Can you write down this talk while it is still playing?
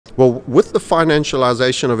Well, with the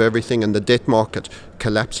financialization of everything and the debt market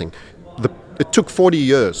collapsing, it took 40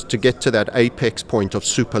 years to get to that apex point of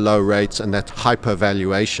super low rates and that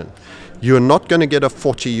hypervaluation. You're not going to get a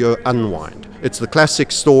 40-year unwind. It's the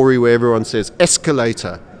classic story where everyone says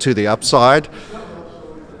escalator to the upside,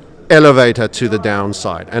 elevator to the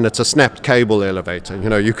downside, and it's a snapped cable elevator. You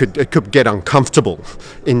know, it could get uncomfortable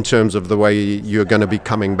in terms of the way you're going to be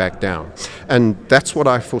coming back down, and that's what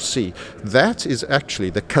I foresee. That is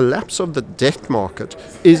actually the collapse of the debt market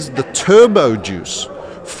is the turbo juice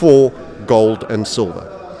for gold and silver,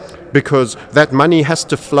 because that money has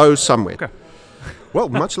to flow somewhere. Okay. Well,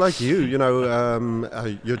 much like you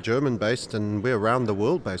you're German-based and we're around the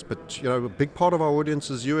world-based, but, you know, a big part of our audience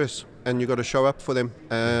is US, and you've got to show up for them,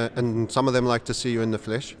 and some of them like to see you in the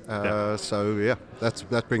flesh. So, yeah,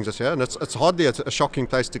 that brings us here, and it's hardly a shocking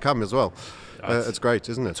place to come as well. It's great,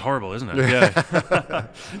 isn't it? It's horrible, isn't it? Yeah.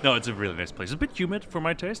 No, it's a really nice place. It's a bit humid for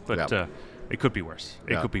my taste, but it could be worse.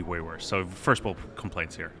 It could be way worse. So first world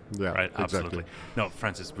complaints here. Yeah, right? exactly. Absolutely. No,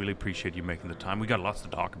 Francis, really appreciate you making the time. We got lots to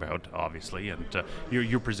talk about, obviously, and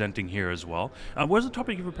you're presenting here as well. What's the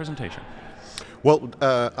topic of your presentation? Well,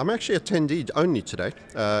 I'm actually attendee only today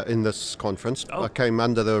in this conference. I came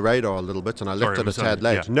under the radar a little bit, and I left it a tad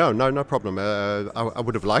late. Yeah. No problem. I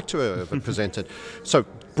would have liked to have presented. So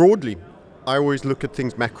broadly, I always look at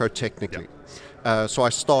things macro-technically. So I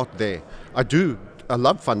start there. I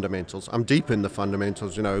love fundamentals. I'm deep in the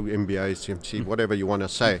fundamentals, you know, MBA, CMT, whatever you want to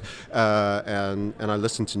say. And I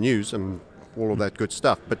listen to news and all of that good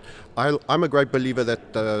stuff. But I'm a great believer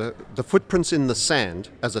that the footprints in the sand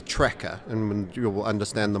as a tracker, and you will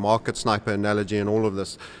understand the market sniper analogy and all of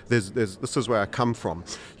this, this is where I come from.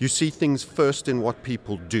 You see things first in what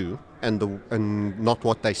people do and not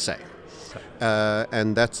what they say.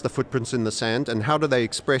 And that's the footprints in the sand. And how do they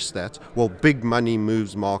express that? Well, big money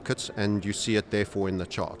moves markets, and you see it therefore in the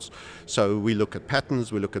charts. So we look at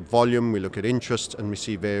patterns, we look at volume, we look at interest, and we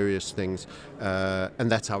see various things,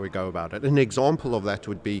 and that's how we go about it. An example of that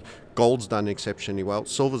would be gold's done exceptionally well,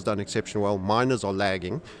 silver's done exceptionally well, miners are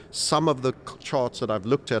lagging. Some of the charts that I've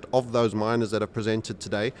looked at of those miners that are presented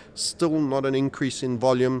today, still not an increase in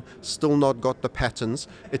volume, still not got the patterns.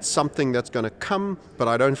 It's something that's going to come, but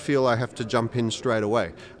I don't feel I have to jump in straight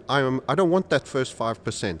away. I don't want that first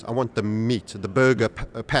 5%. I want the meat, the burger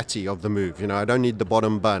patty of the move. You know, I don't need the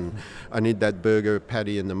bottom bun. I need that burger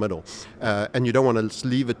patty in the middle. And you don't want to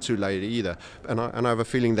leave it too late either. And I have a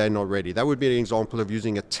feeling they're not ready. That would be an example of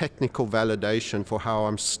using a technical validation for how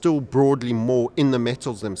I'm still broadly more in the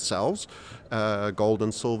metals themselves, gold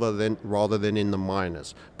and silver, rather than in the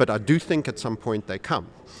miners. But I do think at some point they come.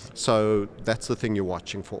 So that's the thing you're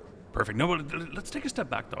watching for. Perfect. No, but let's take a step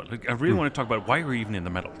back, though. Like, I really want to talk about why we're even in the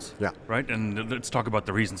metals. Yeah. Right? And let's talk about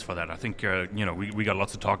the reasons for that. I think, we got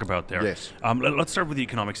lots to talk about there. Yes. Let's start with the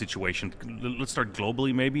economic situation. Let's start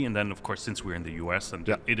globally, maybe, and then, of course, since we're in the U.S. and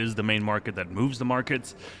it is the main market that moves the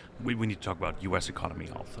markets, we need to talk about U.S. economy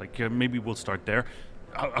health. Like, maybe we'll start there.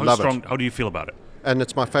 How strong? How do you feel about it? And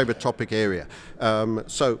it's my favorite topic area.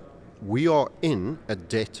 So we are in a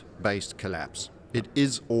debt-based collapse. It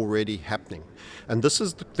is already happening. And this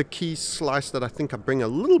is the key slice that I think I bring a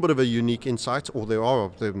little bit of a unique insight, or there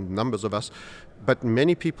are numbers of us, but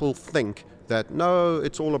many people think that, no,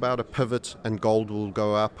 it's all about a pivot and gold will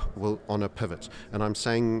go up on a pivot. And I'm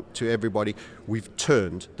saying to everybody, we've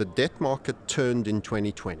turned. The debt market turned in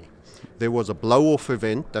 2020. There was a blow-off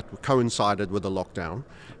event that coincided with the lockdown,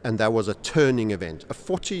 and that was a turning event. A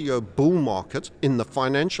 40-year bull market in the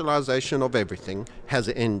financialization of everything has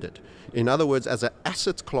ended. In other words, as an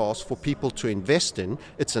asset class for people to invest in,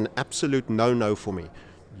 it's an absolute no-no for me.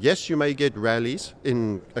 Yes, you may get rallies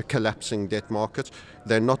in a collapsing debt market.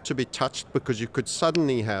 They're not to be touched because you could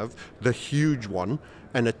suddenly have the huge one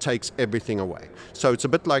and it takes everything away. So it's a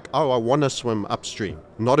bit like, I want to swim upstream.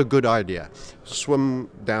 Not a good idea. Swim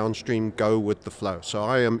downstream, go with the flow. So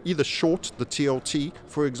I am either short the TLT,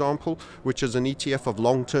 for example, which is an ETF of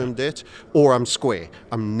long-term debt, or I'm square.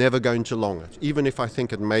 I'm never going to long it, even if I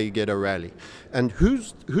think it may get a rally. And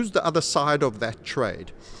who's the other side of that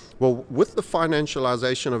trade? Well, with the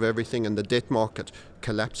financialization of everything and the debt market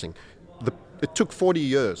collapsing, it took 40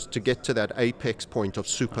 years to get to that apex point of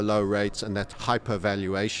super low rates and that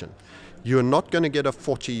hypervaluation. You're not going to get a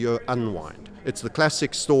 40-year unwind. It's the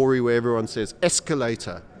classic story where everyone says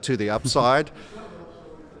escalator to the upside,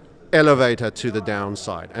 elevator to the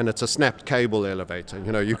downside, and it's a snapped cable elevator.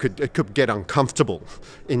 You know, it could get uncomfortable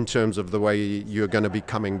in terms of the way you're going to be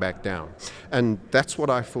coming back down. And that's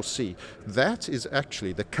what I foresee. That is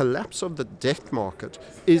actually the collapse of the debt market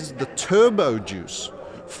is the turbo juice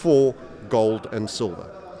for gold and silver.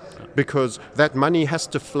 because that money has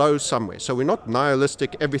to flow somewhere. So we're not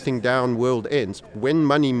nihilistic, everything down, world ends. When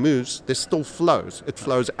money moves, there still flows. It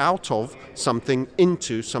flows out of something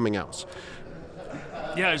into something else.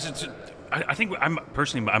 Yeah, I think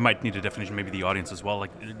I might need a definition, maybe the audience as well.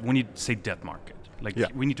 Like when you say debt market, like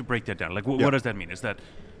we need to break that down. Like what does that mean? Is that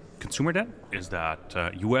consumer debt? Is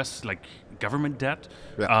that U.S. like government debt?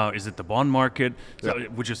 Is it the bond market? So,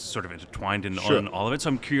 which is sort of intertwined on all of it. So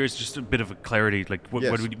I'm curious, just a bit of a clarity. Like what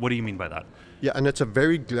do you mean by that? Yeah, and it's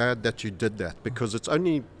very glad that you did that, because it's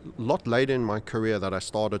only a lot later in my career that I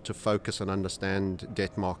started to focus and understand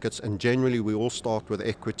debt markets. And generally, we all start with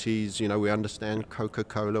equities. You know, we understand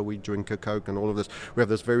Coca-Cola, we drink a Coke, and all of this. We have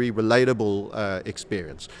this very relatable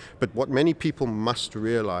experience. But what many people must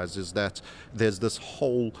realize is that there's this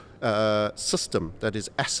whole system that is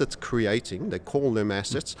asset creating. They call them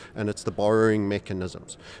assets, and it's the borrowing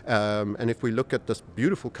mechanisms. And if we look at this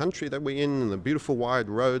beautiful country that we're in, and the beautiful wide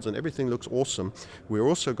roads, and everything looks awesome, we're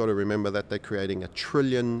also got to remember that they're creating $1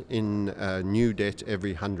 trillion in new debt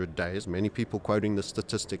every 100 days. Many people quoting the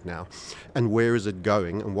statistic now. And where is it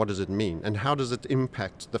going, and what does it mean? And how does it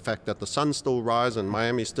impact the fact that the sun still rises and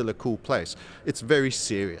Miami is still a cool place? It's very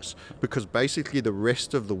serious, because basically the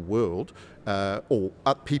rest of the world, or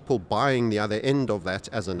people buying the other end of that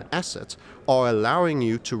as an asset, are allowing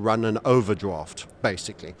you to run an overdraft,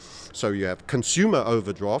 basically. So you have consumer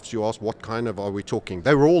overdrafts. You ask, what kind of are we talking?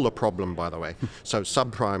 They're all a problem, by the way. So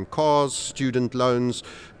subprime cars, student loans,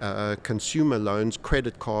 consumer loans,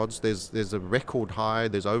 credit cards. There's a record high.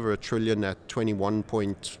 There's over $1 trillion at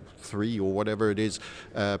 21.3 or whatever it is,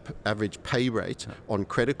 average pay rate on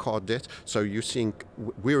credit card debt. So you're seeing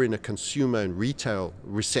we're in a consumer and retail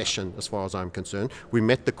recession as far as I'm concerned. We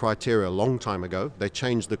met the criteria a long time ago. They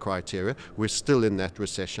changed the criteria. We're still in that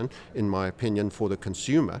recession, in my opinion, for the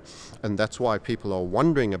consumer. And that's why people are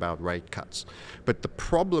wondering about rate cuts. But the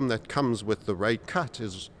problem that comes with the rate cut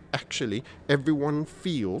is actually everyone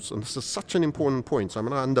feels, and this is such an important point, so I'm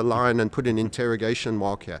going to underline and put an interrogation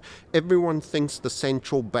mark here. Everyone thinks the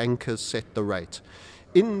central bankers set the rate.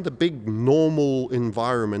 In the big normal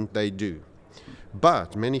environment, they do.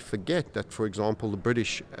 But many forget that, for example, the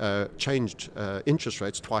British changed interest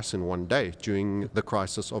rates twice in one day during the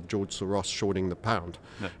crisis of George Soros shorting the pound.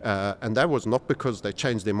 And that was not because they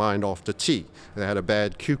changed their mind after tea. They had a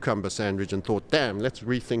bad cucumber sandwich and thought, damn, let's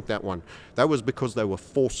rethink that one. That was because they were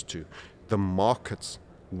forced to. The markets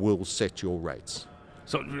will set your rates.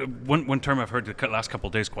 So one term I've heard the last couple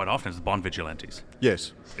of days quite often is the bond vigilantes.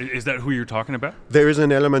 Yes. Is that who you're talking about? There is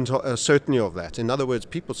an element certainly of that. In other words,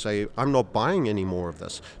 people say, I'm not buying any more of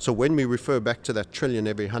this. So when we refer back to that $1 trillion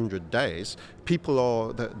every 100 days, people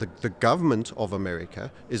are, the government of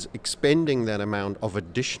America is expending that amount of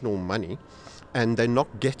additional money, and they're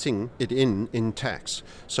not getting it in tax.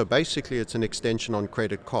 So basically it's an extension on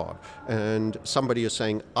credit card. And somebody is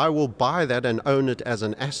saying, I will buy that and own it as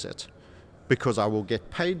an asset, because I will get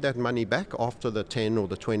paid that money back after the 10 or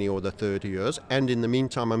the 20 or the 30 years, and in the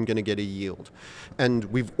meantime I'm going to get a yield. And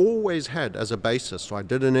we've always had as a basis, so I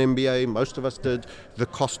did an MBA, most of us did, the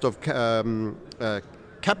cost of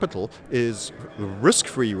capital is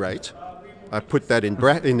risk-free rate, I put that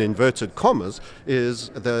in inverted commas, is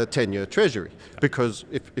the 10-year treasury. Because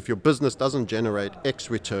if your business doesn't generate X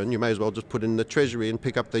return, you may as well just put in the treasury and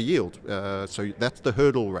pick up the yield. So that's the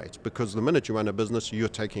hurdle rate, because the minute you run a business, you're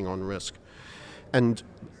taking on risk. And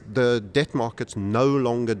the debt markets no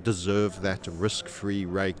longer deserve that risk-free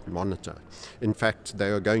rate monitor. In fact, they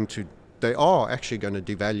are actually going to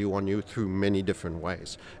devalue on you through many different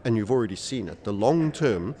ways. And you've already seen it. The long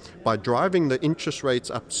term, by driving the interest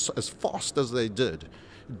rates up as fast as they did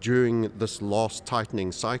during this last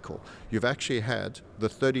tightening cycle, you've actually had the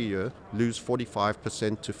 30-year lose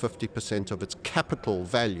 45% to 50% of its capital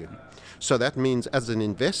value. So that means as an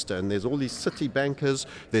investor, and there's all these city bankers,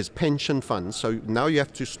 there's pension funds, so now you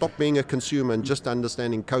have to stop being a consumer and just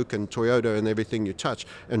understanding Coke and Toyota and everything you touch,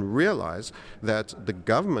 and realize that the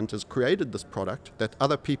government has created this product that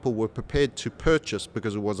other people were prepared to purchase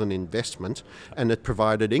because it was an investment, and it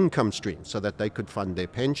provided income streams so that they could fund their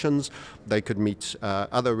pensions, they could meet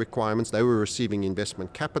other requirements. They were receiving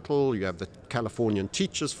investment capital. You have the Californian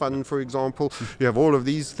Teachers Fund, for example. You have all of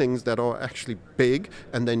these things that are actually big,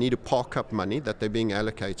 and they need to park up money that they're being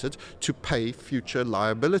allocated to pay future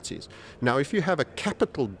liabilities. Now, if you have a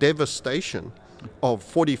capital devastation of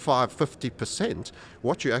 45-50%,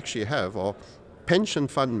 what you actually have are pension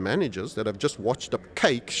fund managers that have just watched a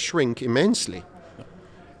cake shrink immensely.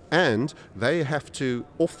 And they have to,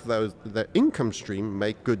 off the income stream,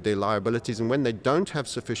 make good their liabilities. And when they don't have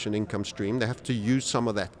sufficient income stream, they have to use some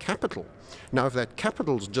of that capital. Now, if that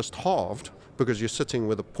capital is just halved because you're sitting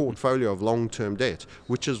with a portfolio of long-term debt,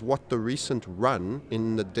 which is what the recent run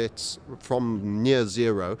in the debts from near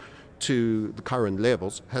zero to the current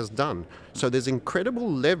levels has done. So there's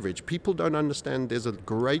incredible leverage. People don't understand there's a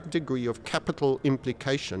great degree of capital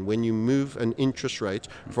implication when you move an interest rate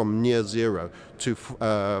from near zero to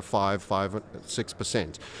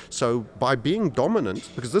 6%. So by being dominant,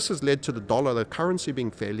 because this has led to the dollar, the currency being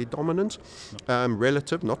fairly dominant,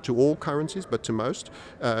 relative, not to all currencies, but to most,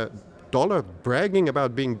 dollar bragging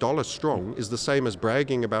about being dollar strong is the same as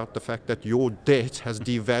bragging about the fact that your debt has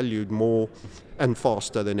devalued more and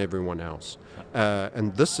faster than everyone else.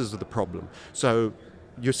 And this is the problem. So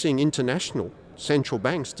you're seeing international central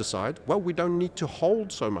banks decide, well, we don't need to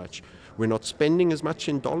hold so much. We're not spending as much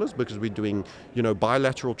in dollars because we're doing,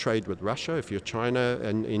 bilateral trade with Russia, if you're China,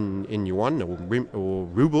 and in yuan or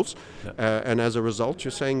rubles. And as a result,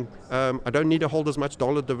 you're saying, I don't need to hold as much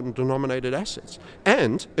dollar-denominated assets.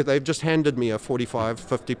 And they've just handed me a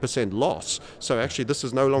 45-50% loss. So actually, this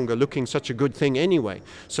is no longer looking such a good thing anyway.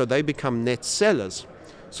 So they become net sellers.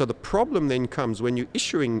 So the problem then comes when you're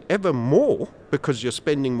issuing ever more because you're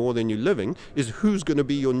spending more than you're living, is who's going to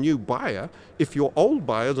be your new buyer if your old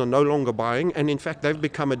buyers are no longer buying, and in fact they've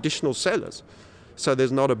become additional sellers. So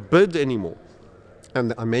there's not a bid anymore.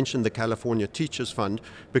 And I mentioned the California Teachers Fund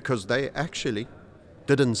because they actually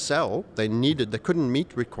didn't sell. They couldn't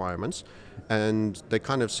meet requirements, and they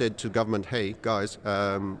kind of said to government, hey guys,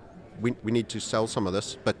 we need to sell some of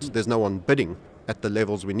this, but there's no one bidding at the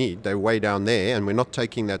levels we need. They're way down there and we're not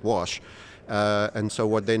taking that wash. And so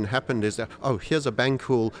what then happened is that, here's a bank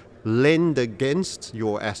who'll lend against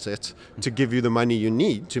your assets to give you the money you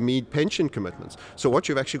need to meet pension commitments. So what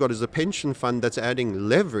you've actually got is a pension fund that's adding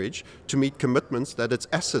leverage to meet commitments that its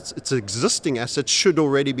existing assets should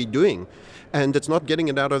already be doing. And it's not getting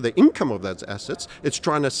it out of the income of those assets, it's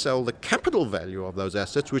trying to sell the capital value of those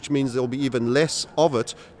assets, which means there'll be even less of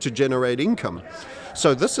it to generate income.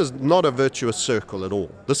 So this is not a virtuous circle at all.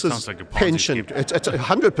 This is like a Ponzi pension. It's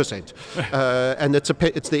 100%, and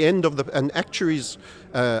it's the end of and actuaries.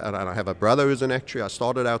 And I have a brother who's an actuary. I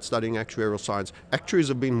started out studying actuarial science. Actuaries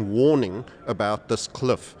have been warning about this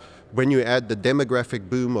cliff. When you add the demographic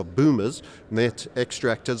boom of boomers, net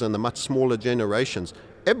extractors, and the much smaller generations,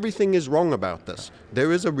 everything is wrong about this.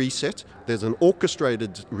 There is a reset. There's an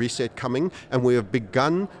orchestrated reset coming, and we have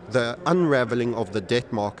begun the unraveling of the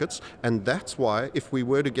debt markets. And that's why, if we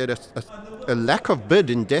were to get a lack of bid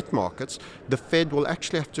in debt markets, the Fed will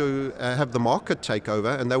actually have to have the market take over,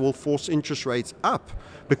 and they will force interest rates up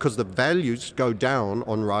because the values go down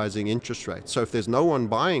on rising interest rates. So if there's no one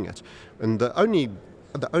buying it, and the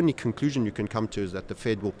only conclusion you can come to is that the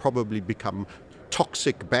Fed will probably become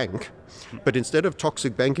toxic bank, but instead of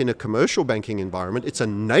toxic bank in a commercial banking environment, it's a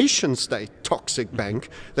nation-state toxic bank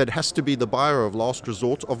that has to be the buyer of last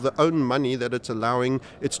resort of the own money that it's allowing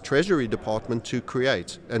its Treasury Department to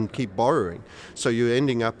create and keep borrowing. So you're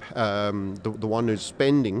ending up, the one who's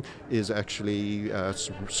spending is actually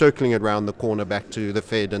circling it around the corner back to the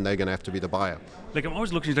Fed, and they're going to have to be the buyer. Like, I'm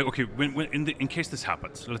always looking at, okay, in case this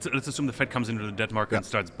happens, let's assume the Fed comes into the debt market and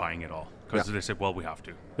starts buying it all. Because they say, well, we have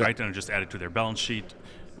to, right? And just add it to their balance sheet.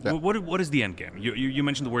 What is the end game? You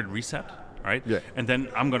mentioned the word reset, right? Yeah. And then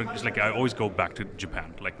I'm going to, I always go back to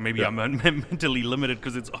Japan. Like, maybe I'm mentally limited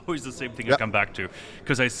because it's always the same thing I come back to.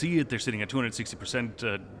 Because I see it, they're sitting at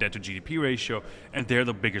 260% debt to GDP ratio, and they're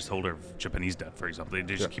the biggest holder of Japanese debt, for example.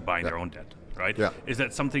 They just keep buying their own debt, right? Yeah. Is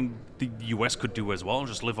that something the U.S. could do as well,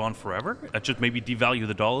 just live on forever? Just maybe devalue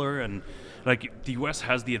the dollar? And, like, the U.S.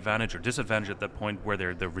 has the advantage or disadvantage at that point where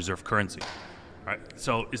they're the reserve currency, right?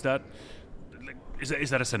 So is that...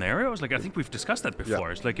 Is that a scenario? It's like, I think we've discussed that before.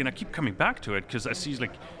 Yeah. It's like, and I keep coming back to it because I see,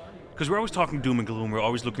 because we're always talking doom and gloom. We're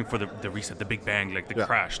always looking for the reset, the big bang, like the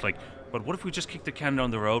crash. Like, but what if we just kick the can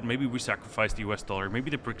down the road? Maybe we sacrifice the U.S. dollar.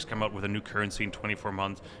 Maybe the BRICS come out with a new currency in 24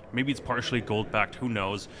 months. Maybe it's partially gold-backed. Who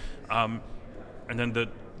knows? And then the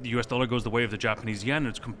U.S. dollar goes the way of the Japanese yen.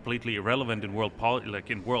 It's completely irrelevant in world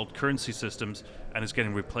in world currency systems, and it's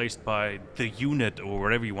getting replaced by the unit or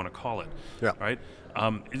whatever you want to call it. Yeah. Right.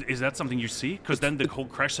 Is that something you see? Because then the whole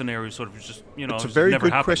crash scenario sort of just, it's a very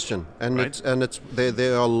good question, and right?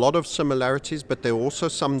 There are a lot of similarities, but there are also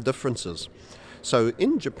some differences. So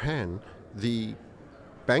in Japan, the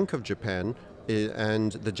Bank of Japan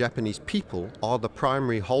and the Japanese people are the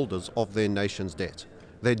primary holders of their nation's debt.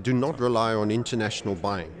 They do not rely on international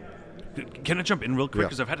buying. Can I jump in real quick?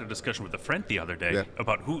 Because I've had a discussion with a friend the other day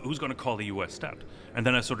about who's going to call the U.S. debt. And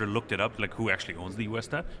then I sort of looked it up, like who actually owns the U.S.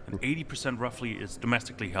 debt. And 80% roughly is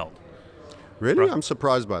domestically held. Really? I'm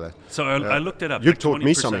surprised by that. So I looked it up. You like taught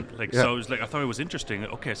me 20%. something. Like, Yeah. so it was like, I thought it was interesting.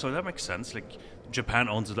 Okay, so that makes sense. Like, Japan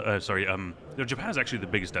owns, Japan is actually the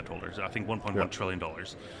biggest debt holder. I think $1.1 trillion.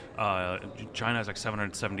 China has like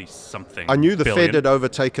 770 something. I knew the billion. Fed had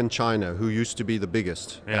overtaken China, who used to be the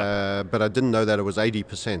biggest, Yeah. but I didn't know that it was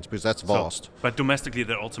 80%, because that's vast. But domestically,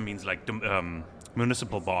 that also means like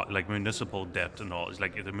municipal municipal debt and all. It's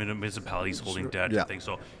like the municipalities holding debt and things.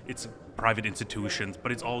 So it's private institutions,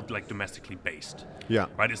 but it's all like domestically based. Yeah.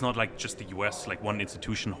 Right. It's not like just the U.S. Like one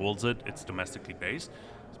institution holds it. It's domestically based.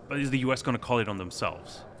 But is the U.S. going to call it on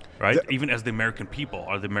themselves? Right. Even as the American people,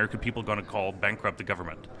 are the American people going to call bankrupt the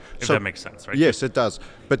government? If that makes sense, right? Yes, it does.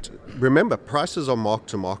 But remember, prices are marked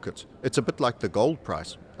to market. It's a bit like the gold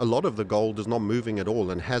price. A lot of the gold is not moving at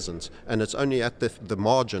all and hasn't, and it's only at the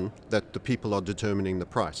margin that the people are determining the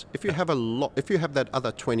price. If you have if you have that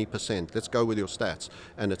other 20%, let's go with your stats,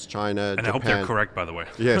 and it's China, And Japan. I hope they're correct, by the way.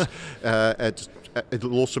 Yes,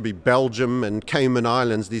 it'll also be Belgium and Cayman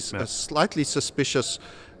Islands. These slightly suspicious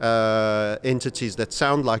entities that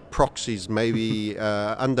sound like proxies, maybe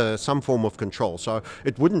under some form of control. So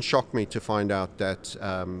it wouldn't shock me to find out that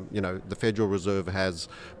the Federal Reserve has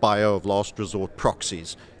bio of last resort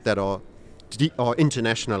proxies that are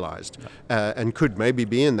internationalized and could maybe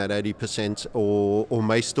be in that 80% or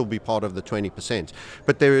may still be part of the 20%.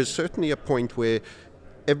 But there is certainly a point where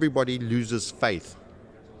everybody loses faith.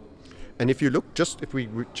 And if you look, if we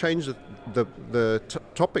change the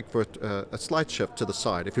topic for a slight shift to the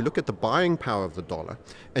side, if you look at the buying power of the dollar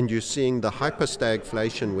and you're seeing the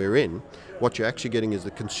hyper-stagflation we're in, what you're actually getting is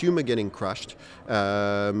the consumer getting crushed.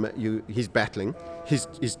 He's battling.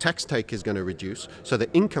 His tax take is going to reduce, so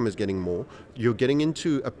the income is getting more. You're getting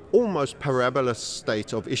into an almost parabola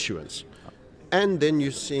state of issuance. And then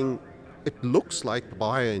you're seeing, it looks like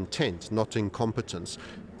buyer intent, not incompetence.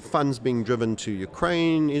 Funds being driven to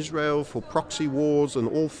Ukraine, Israel for proxy wars and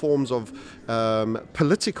all forms of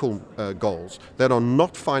political goals that are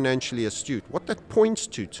not financially astute. What that points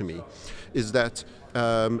to me is that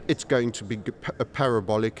it's going to be a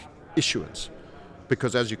parabolic issuance,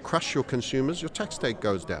 because as you crush your consumers, your tax take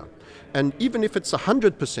goes down. And even if it's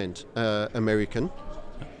 100% American,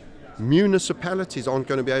 municipalities aren't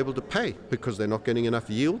going to be able to pay because they're not getting enough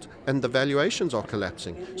yield and the valuations are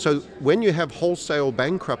collapsing. So when you have wholesale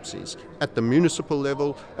bankruptcies at the municipal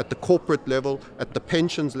level, at the corporate level, at the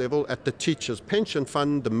pensions level, at the teachers' pension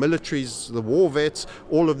fund, the militaries, the war vets,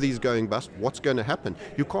 all of these going bust, what's going to happen?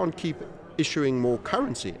 You can't keep issuing more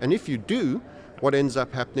currency. And if you do, what ends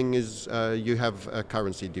up happening is you have a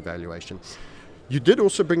currency devaluation. You did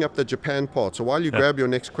also bring up the Japan part, so while you grab your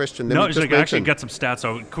next question, let me just mention. I actually got some stats.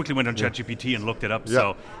 So I quickly went on ChatGPT and looked it up.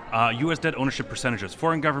 So U.S. debt ownership percentages.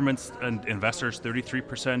 Foreign governments and investors,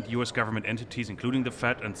 33%. U.S. government entities, including the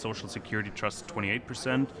Fed and Social Security trusts,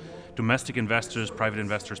 28%. Domestic investors, private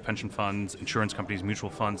investors, pension funds, insurance companies, mutual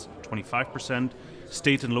funds, 25%.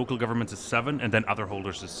 State and local governments is 7%, and then other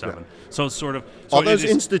holders is 7%. So it's sort of... So are those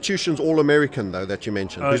institutions all American, though, that you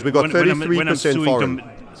mentioned? Because we've got 33% foreign.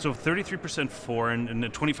 So 33% foreign and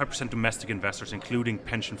 25% domestic investors, including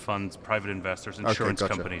pension funds, private investors, insurance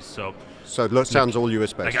companies. So it sounds all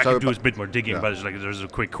US based. I can do a bit more digging, but there's a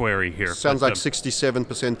quick query here. Sounds like 67%,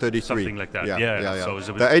 33%. Something like that. Yeah. So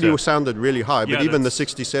the 80 sounded really high, but even the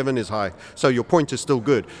 67 is high. So your point is still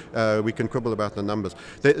good. We can quibble about the numbers.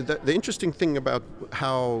 The interesting thing about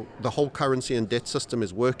how the whole currency and debt system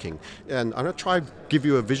is working, and I'm going to try to give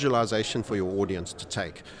you a visualization for your audience to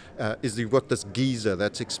take, is you've got this geyser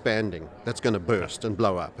that's expanding, that's going to burst and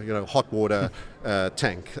blow up, hot water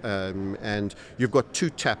tank, and you've got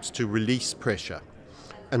two taps to release pressure.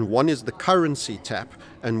 And one is the currency tap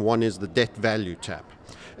and one is the debt value tap.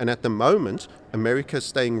 And at the moment, America is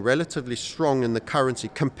staying relatively strong in the currency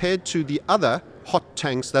compared to the other hot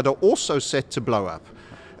tanks that are also set to blow up.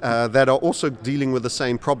 That are also dealing with the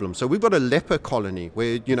same problem. So we've got a leper colony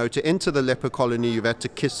where, to enter the leper colony, you've had to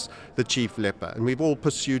kiss the chief leper. And we've all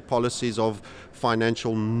pursued policies of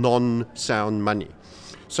financial non-sound money.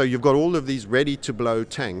 So you've got all of these ready-to-blow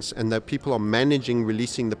tanks, and that people are managing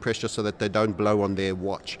releasing the pressure so that they don't blow on their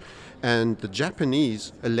watch. And the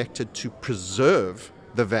Japanese elected to preserve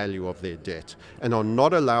the value of their debt and are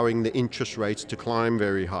not allowing the interest rates to climb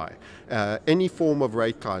very high. Any form of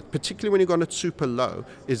rate climb, particularly when you've gone it super low,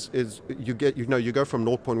 is you go from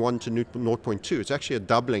 0.1 to 0.2. It's actually a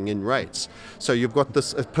doubling in rates. So you've got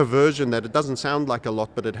this perversion that it doesn't sound like a lot,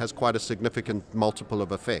 but it has quite a significant multiple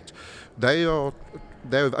of effect. They're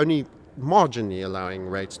only marginally allowing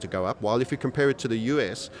rates to go up, while if you compare it to the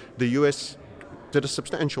US did a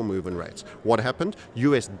substantial move in rates. What happened?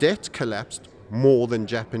 US debt collapsed more than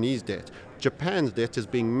Japanese debt. Japan's debt is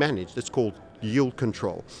being managed. It's called yield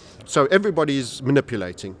control. So everybody is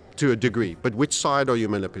manipulating to a degree, but which side are you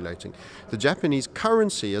manipulating? The Japanese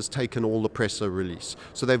currency has taken all the pressure release.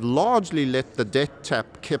 So they've largely let the debt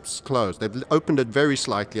tap keeps closed. They've opened it very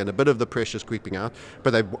slightly and a bit of the pressure's creeping out,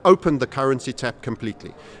 but they've opened the currency tap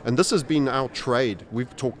completely. And this has been our trade.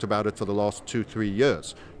 We've talked about it for the last 2-3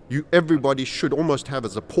 years. Everybody should almost have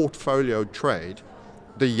as a portfolio trade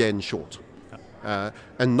the yen short.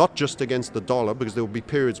 And not just against the dollar, because there will be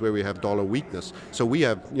periods where we have dollar weakness. So we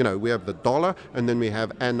have the dollar, and then we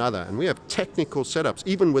have another, and we have technical setups,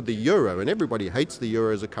 even with the euro. And everybody hates the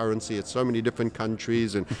euro as a currency. It's so many different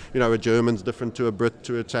countries, and a German's different to a Brit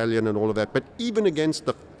to Italian, and all of that. But even against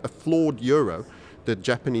a flawed euro, the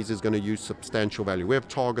Japanese is going to use substantial value. We have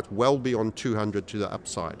targets well beyond 200 to the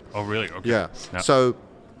upside. Oh, really? Okay. Yeah. So.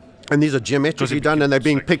 And these are geometrically done, and they're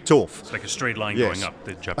being picked off. It's like a straight line going up,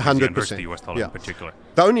 the Japanese yen versus the US dollar in particular.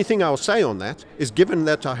 The only thing I'll say on that is, given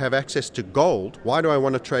that I have access to gold, why do I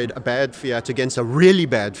want to trade a bad fiat against a really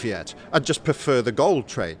bad fiat? I just prefer the gold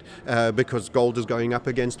trade because gold is going up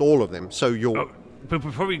against all of them. So you're... But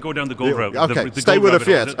before we go down the gold route, stay with the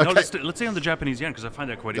fiat. No, let's stay on the Japanese yen, because I find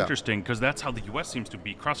that quite interesting, because that's how the US seems to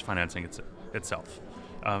be cross-financing itself.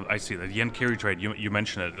 I see that yen carry trade, you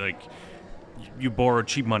mentioned it, like... You borrow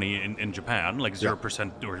cheap money in Japan, like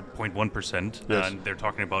 0% or 0.1%, and they're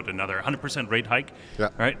talking about another 100% rate hike,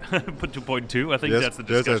 right? Put to 0.2. I think that's the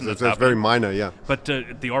discussion that's happening. Very minor, But the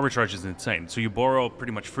arbitrage is insane. So you borrow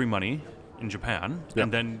pretty much free money in Japan,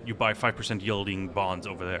 and then you buy 5% yielding bonds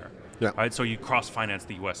over there. Right? So you cross-finance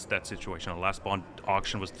the U.S. that situation. The last bond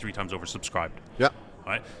auction was 3 times oversubscribed.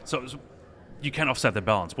 Right? So you can't offset the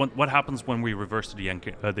balance. What happens when we reverse the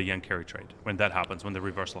yen carry trade? When that happens, when the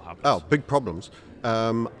reversal happens? Oh, big problems.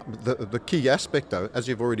 The key aspect, though, as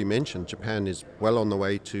you've already mentioned, Japan is well on the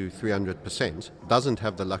way to 300%. Doesn't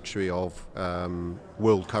have the luxury of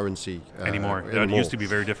world currency anymore. It used to be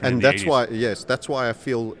very different. And that's why, that's why I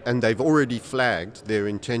feel, and they've already flagged their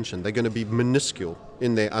intention. They're going to be minuscule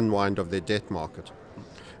in their unwind of their debt market.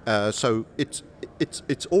 So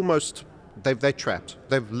it's almost. They're trapped.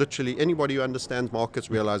 They've literally, anybody who understands markets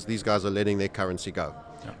realize these guys are letting their currency go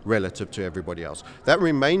relative to everybody else. That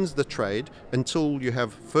remains the trade until you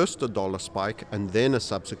have first a dollar spike and then a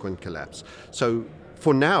subsequent collapse. So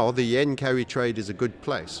for now, the yen carry trade is a good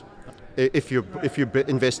place. If you're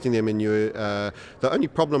investing them in your, the only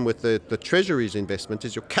problem with the Treasury's investment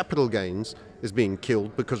is your capital gains is being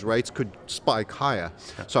killed because rates could spike higher.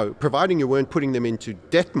 So providing you weren't putting them into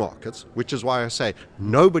debt markets, which is why I say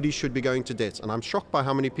nobody should be going to debts. And I'm shocked by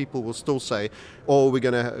how many people will still say, oh, we're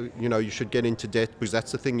going to, you should get into debt because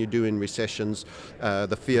that's the thing you do in recessions.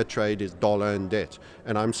 The fear trade is dollar and debt.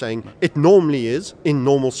 And I'm saying it normally is in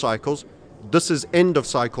normal cycles. This is end of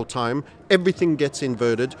cycle time. Everything gets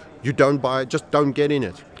inverted. You don't buy it, just don't get in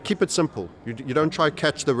it. Keep it simple. You don't try to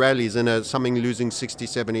catch the rallies in something losing 60,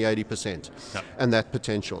 70, 80% and that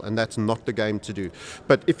potential. And that's not the game to do.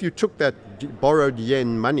 But if you took that borrowed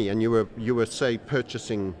yen money and you were say,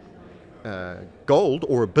 purchasing gold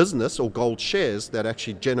or a business or gold shares that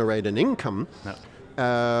actually generate an income,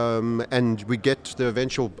 and we get the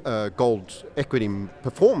eventual gold equity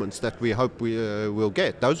performance that we hope we will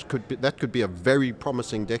get. That could be a very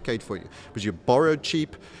promising decade for you, because you borrowed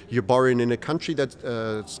cheap, you're borrowing in a country that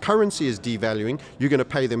currency is devaluing, you're going to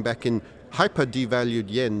pay them back in hyper devalued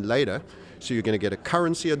yen later. So you're going to get a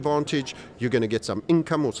currency advantage, you're going to get some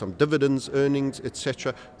income or some dividends, earnings,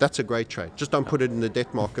 etc. That's a great trade. Just don't put it in the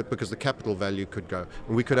debt market because the capital value could go.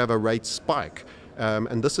 And we could have a rate spike.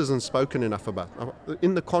 And this isn't spoken enough about.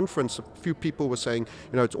 In the conference, a few people were saying,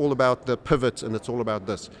 it's all about the pivot and it's all about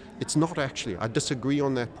this. It's not actually. I disagree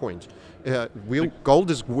on that point. Gold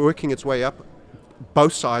is working its way up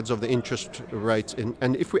both sides of the interest rate.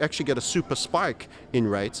 And if we actually get a super spike in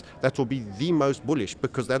rates, that will be the most bullish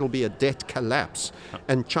because that'll be a debt collapse.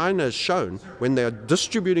 And China has shown when they're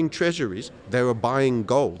distributing treasuries, they are buying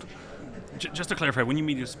gold. Just to clarify, when you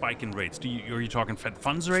mean a spike in rates, are you talking Fed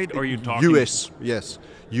funds rate, or are you talking U.S. Yes,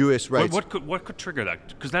 U.S. rates. What could trigger that?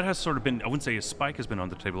 Because that has sort of been, I wouldn't say a spike has been on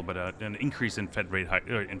the table, but an increase in Fed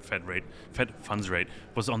funds rate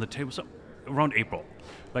was on the table around April.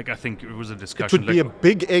 Like, I think it was a discussion. It would be a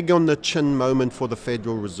big egg on the chin moment for the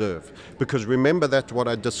Federal Reserve, because remember that what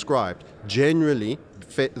I described. Generally,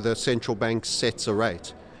 the central bank sets a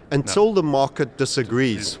rate until the market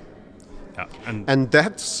disagrees. And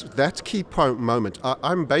that's key moment.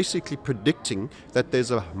 I'm basically predicting that there's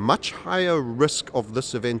a much higher risk of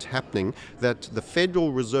this event happening, that the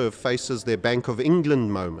Federal Reserve faces their Bank of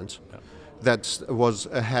England moment, that was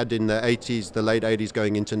had in the 80s, the late 80s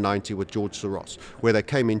going into 90 with George Soros, where they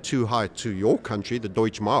came in too high to your country, the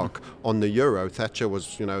Deutsche Mark, on the euro. Thatcher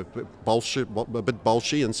was, a bit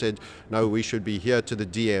bolshy and said, no, we should be here to the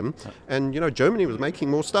DM. And, Germany was making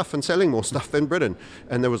more stuff and selling more stuff than Britain.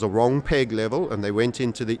 And there was a wrong peg level, and they went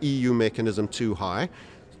into the EU mechanism too high.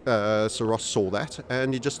 Soros saw that,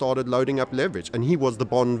 and he just started loading up leverage, and he was the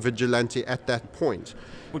bond vigilante at that point.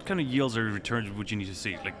 What kind of yields or returns would you need to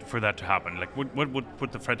see, for that to happen? What would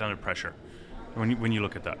put the Fed under pressure when you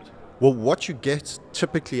look at that? Well, what you get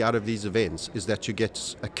typically out of these events is that you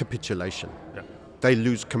get a capitulation. Yeah. They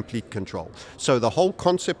lose complete control. So the whole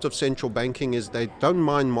concept of central banking is they don't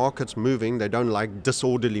mind markets moving, they don't like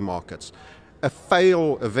disorderly markets. A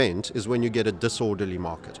fail event is when you get a disorderly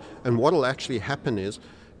market. And what will actually happen is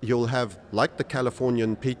you'll have, like the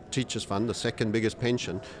Californian Teachers Fund, the second biggest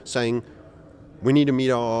pension, saying we need to meet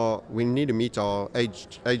our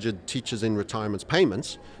aged teachers in retirement's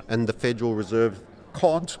payments, and the Federal Reserve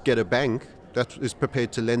can't get a bank that is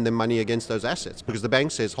prepared to lend them money against those assets, because the bank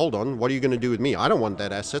says, hold on, what are you going to do with me? I don't want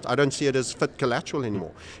that asset. I don't see it as fit collateral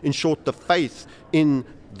anymore. In short, the faith in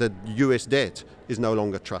the US debt is no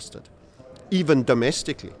longer trusted, even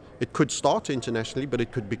domestically. It could start internationally, but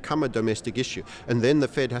it could become a domestic issue. And then the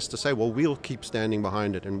Fed has to say, well, we'll keep standing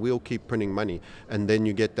behind it and we'll keep printing money. And then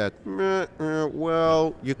you get that,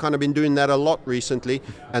 well, you've kind of been doing that a lot recently,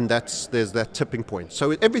 and there's that tipping point.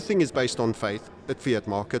 So everything is based on faith at fiat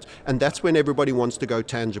markets, and that's when everybody wants to go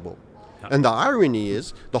tangible. And the irony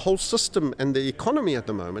is the whole system and the economy at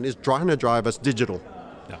the moment is trying to drive us digital.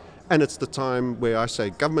 Yeah. And it's the time where I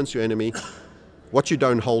say, government's your enemy. What you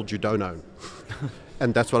don't hold, you don't own.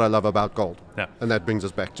 And that's what I love about gold. Yeah. And that brings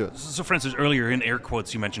us back to it. So, for instance, earlier in air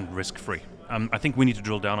quotes, you mentioned risk-free. I think we need to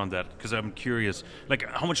drill down on that, because I'm curious,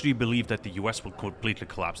 how much do you believe that the U.S. will completely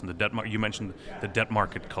collapse? And the debt you mentioned the debt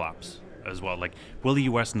market collapse as well. Will the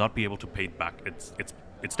U.S. not be able to pay back its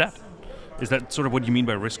debt? Is that sort of what you mean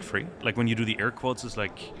by risk-free? When you do the air quotes, it's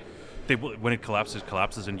when it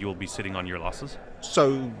collapses, and you will be sitting on your losses?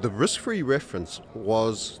 So the risk-free reference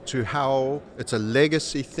was to how it's a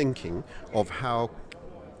legacy thinking of how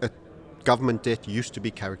government debt used to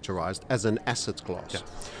be characterized as an asset class. Yeah.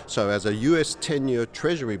 So as a US 10-year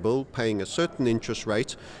treasury bill paying a certain interest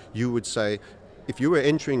rate, you would say, if you were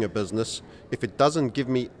entering a business, if it doesn't give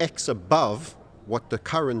me X above what the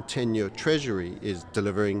current 10-year treasury is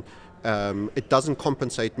delivering, it doesn't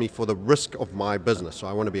compensate me for the risk of my business. So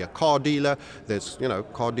I want to be a car dealer. There's,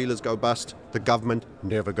 car dealers go bust. The government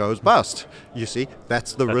never goes bust. You see,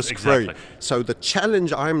 that's risk-free. Exactly. So the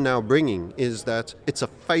challenge I'm now bringing is that it's a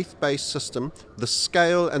faith-based system. The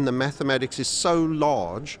scale and the mathematics is so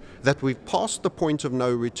large that we've passed the point of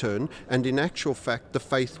no return, and in actual fact, the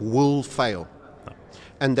faith will fail.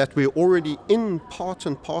 And that we're already in part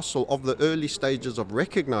and parcel of the early stages of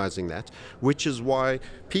recognizing that, which is why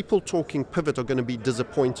people talking pivot are going to be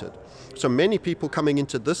disappointed. So many people coming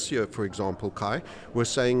into this year, for example, Kai, were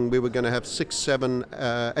saying we were going to have 6, 7,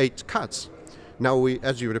 8 cuts. Now,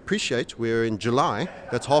 as you would appreciate, we're in July,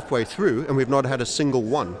 that's halfway through, and we've not had a single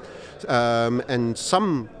one. And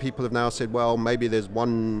some people have now said, well, maybe there's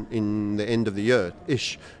one in the end of the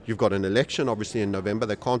year-ish. You've got an election, obviously, in November.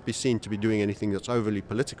 They can't be seen to be doing anything that's overly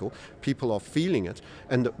political. People are feeling it.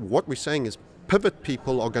 And what we're saying is pivot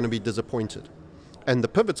people are going to be disappointed. And the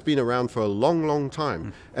pivot's been around for a long, long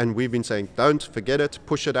time. And we've been saying, don't forget it,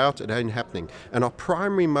 push it out, it ain't happening. And our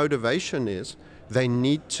primary motivation is they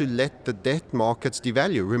need to let the debt markets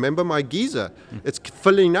devalue. Remember my geyser, it's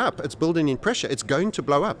filling up, it's building in pressure, it's going to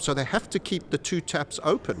blow up. So they have to keep the two taps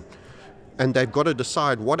open. And they've got to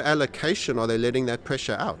decide what allocation are they letting that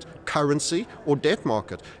pressure out, currency or debt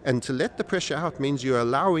market. And to let the pressure out means you're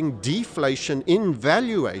allowing deflation in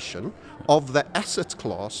valuation of the asset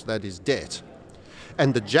class that is debt.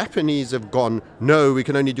 And the Japanese have gone, no, we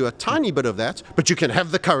can only do a tiny bit of that, but you can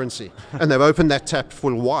have the currency. And they've opened that tap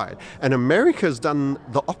full wide. And America's done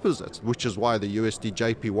the opposite, which is why the USD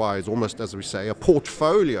JPY is almost, as we say, a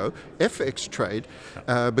portfolio FX trade,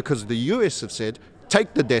 because the US have said,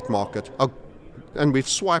 take the debt market, and we've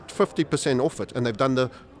swiped 50% off it. And they've done the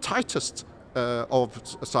tightest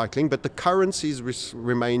of cycling, but the currencies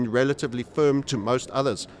remained relatively firm to most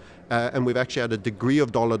others. And we've actually had a degree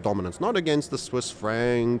of dollar dominance, not against the Swiss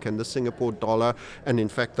franc and the Singapore dollar. And in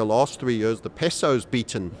fact, the last 3 years, the peso's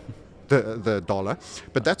beaten the dollar.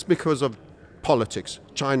 But that's because of politics.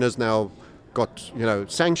 China's now got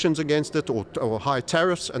sanctions against it or high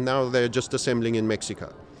tariffs, and now they're just assembling in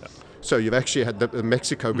Mexico. Yeah. So you've actually had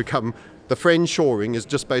Mexico become the friend shoring is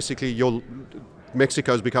just basically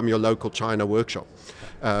Mexico's become your local China workshop.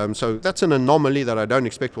 So that's an anomaly that I don't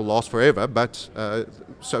expect will last forever. But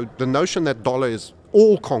so the notion that dollar is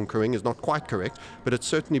all conquering is not quite correct, but it's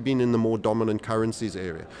certainly been in the more dominant currencies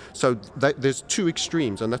area. So there's two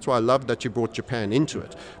extremes, and that's why I love that you brought Japan into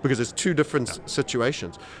it, because there's two different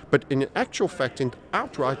situations. But in actual fact, in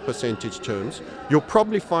outright percentage terms, you'll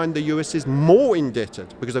probably find the US is more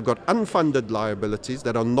indebted because they've got unfunded liabilities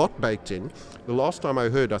that are not baked in. The last time I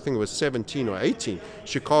heard, I think it was 17 or 18,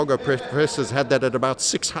 Chicago professors had that at about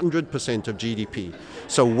 600% of GDP.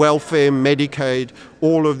 So welfare, Medicaid,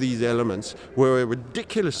 all of these elements were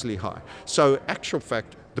ridiculously high. So actual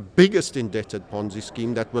fact, the biggest indebted Ponzi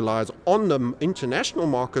scheme that relies on the international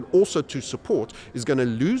market also to support is going to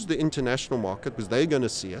lose the international market because they're going to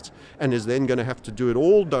see it and is then going to have to do it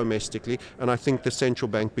all domestically. And I think the central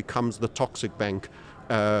bank becomes the toxic bank.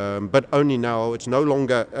 But only now it's no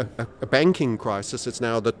longer a banking crisis, it's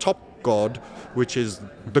now the top god, which is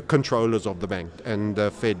the controllers of the bank, and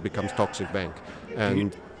the Fed becomes toxic bank.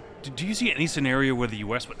 And do you see any scenario where the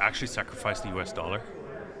US would actually sacrifice the US dollar?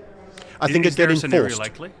 I think it gets enforced.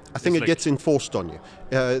 Likely? I think it gets enforced on you.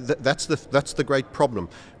 That's the great problem.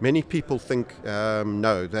 Many people think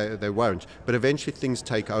no, they won't, but eventually things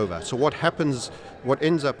take over. So what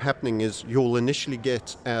ends up happening is you'll initially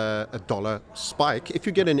get a dollar spike. If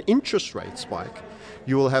you get an interest rate spike,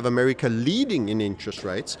 you will have America leading in interest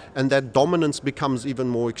rates, and that dominance becomes even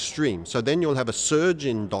more extreme. So then you'll have a surge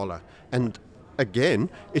in dollar, and again,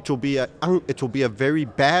 it will be a very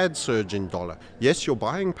bad surge in dollar. Yes, your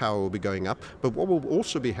buying power will be going up, but what will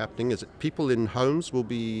also be happening is that people in homes will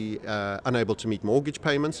be unable to meet mortgage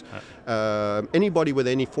payments. Anybody with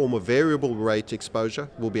any form of variable rate exposure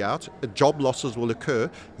will be out. Job losses will occur.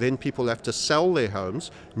 Then people have to sell their homes.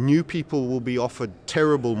 New people will be offered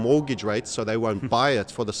terrible mortgage rates, so they won't buy it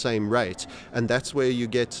for the same rate. And that's where you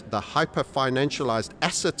get the hyper-financialized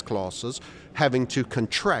asset classes having to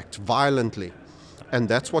contract violently. And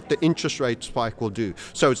that's what the interest rate spike will do.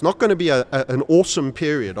 So it's not going to be an awesome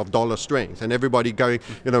period of dollar strength and everybody going,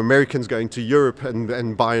 Americans going to Europe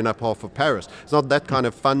and buying up half of Paris. It's not that kind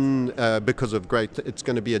of fun because of great. It's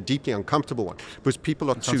going to be a deeply uncomfortable one because people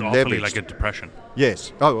are too leveraged. Sounds awfully like a depression.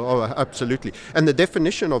 Yes. Oh, absolutely. And the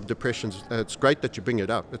definition of depressions, it's great that you bring it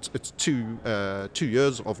up. It's 2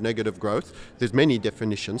 years of negative growth. There's many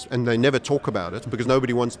definitions, and they never talk about it because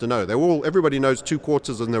nobody wants to know. Everybody knows 2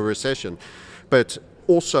 quarters in a recession, but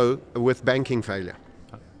also with banking failure.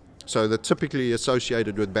 So they're typically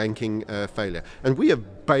associated with banking failure. And we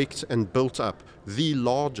have baked and built up the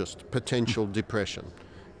largest potential depression.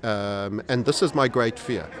 And this is my great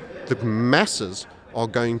fear. The masses are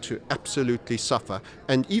going to absolutely suffer.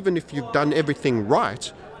 And even if you've done everything right,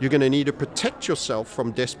 you're going to need to protect yourself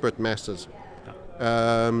from desperate masses.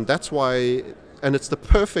 That's why, and it's the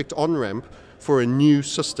perfect on-ramp for a new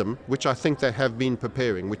system, which I think they have been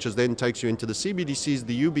preparing, which then takes you into the CBDCs,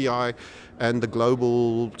 the UBI, and the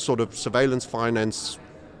global sort of surveillance finance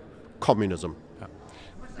communism.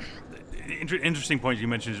 Interesting point you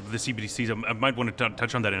mentioned the CBDCs. I might want to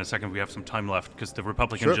touch on that in a second. We have some time left because the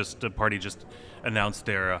Republican party just announced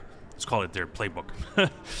their let's call it their playbook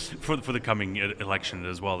for the coming election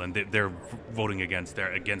as well, and they're voting against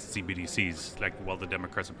CBDCs. The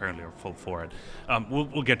Democrats apparently are full for it.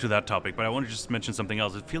 We'll get to that topic, but I want to just mention something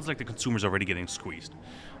else. It feels like the consumer's already getting squeezed.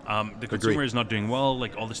 The consumer is not doing well.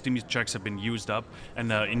 All the stimulus checks have been used up.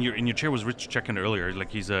 And in your chair was Rich Check-in earlier.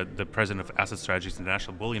 He's the president of Asset Strategies, the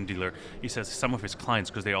national bullion dealer. He says some of his clients,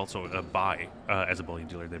 because they also buy as a bullion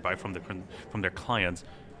dealer, they buy from their clients.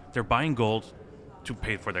 They're buying gold to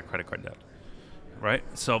pay for their credit card debt, right?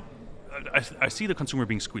 So I see the consumer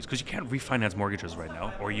being squeezed because you can't refinance mortgages right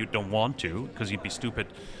now, or you don't want to because you'd be stupid.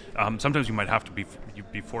 Sometimes you might have to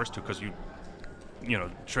be forced to because you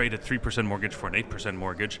trade a 3% mortgage for an 8%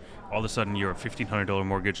 mortgage. All of a sudden, your $1,500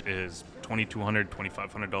 mortgage is $2,200,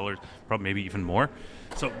 $2,500, probably maybe even more.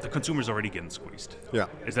 So the consumer's already getting squeezed. Yeah.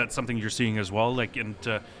 Is that something you're seeing as well?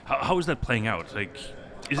 How is that playing out?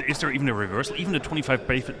 Is there even a reversal? Even a 25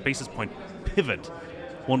 basis point pivot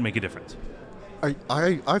won't make a difference.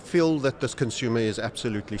 I feel that this consumer is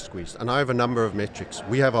absolutely squeezed, and I have a number of metrics.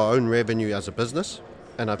 We have our own revenue as a business,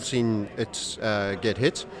 and I've seen it get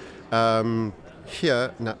hit.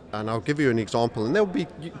 Here, and I'll give you an example, and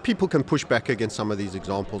people can push back against some of these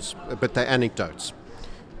examples, but they're anecdotes.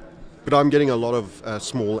 But I'm getting a lot of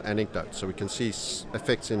small anecdotes, so we can see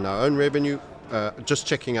effects in our own revenue. Just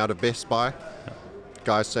checking out of Best Buy,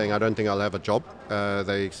 guys saying, I don't think I'll have a job.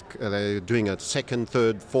 They're doing a second,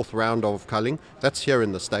 third, fourth round of culling. That's here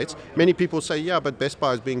in the States. Many people say, yeah, but Best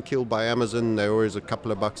Buy is being killed by Amazon. They're always a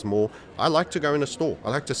couple of bucks more. I like to go in a store. I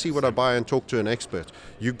like to see what I buy and talk to an expert.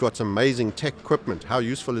 You've got some amazing tech equipment. How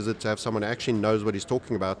useful is it to have someone who actually knows what he's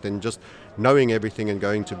talking about than just knowing everything and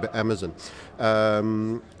going to Amazon?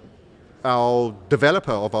 Our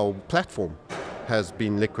developer of our platform has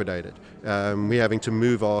been liquidated. We're having to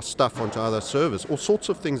move our stuff onto other servers, all sorts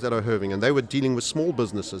of things that are hurting, and they were dealing with small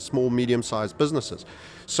businesses, small, medium-sized businesses.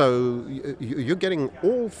 So you're getting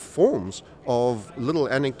all forms of little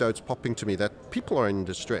anecdotes popping to me that people are in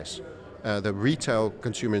distress, the retail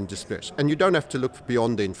consumer in distress. And you don't have to look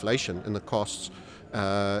beyond the inflation and the costs,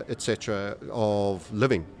 etc., of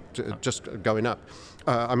living just going up.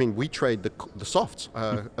 I mean, we trade the softs,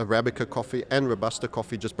 Arabica coffee and Robusta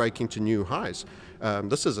coffee just breaking to new highs.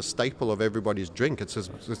 This is a staple of everybody's drink.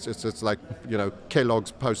 It's like, you know,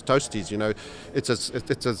 Kellogg's Post Toasties, you know, it's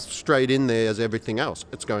as straight in there as everything else.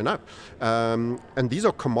 It's going up. And these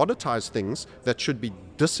are commoditized things that should be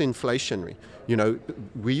disinflationary. You know,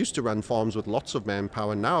 we used to run farms with lots of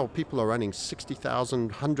manpower. Now people are running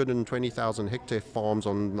 60,000, 120,000 hectare farms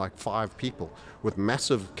on like 5 people with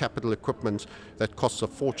massive capital equipment that costs a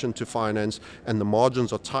fortune to finance, and the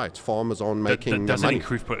margins are tight. Farmers aren't making does money.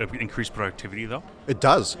 Does it increase productivity though? It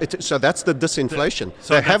does. So that's the disinflation.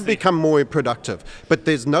 They have become more productive, but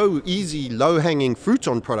there's no easy, low-hanging fruit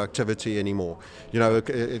on productivity anymore. You know,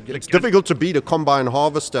 it's difficult to beat a combine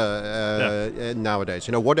harvester nowadays.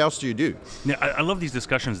 You know, what else do you do? Yeah, I love these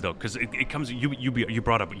discussions though, because it comes. You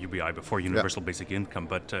brought up UBI before, universal basic income,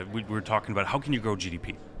 but we were talking about how can you grow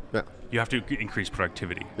GDP? Yeah. You have to increase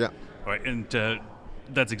productivity. Yeah. Right, and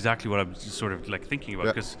that's exactly what I'm sort of like thinking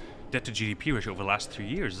about, because debt to GDP ratio over the last 3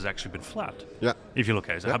 years has actually been flat. Yeah. If you look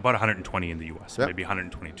at it, it's about 120 in the US, maybe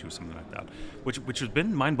 122, something like that, which has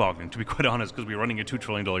been mind-boggling, to be quite honest, because we're running a $2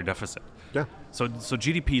 trillion deficit. Yeah. So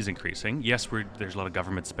GDP is increasing. Yes, there's a lot of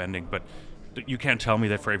government spending, but you can't tell me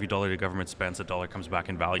that for every dollar the government spends, a dollar comes back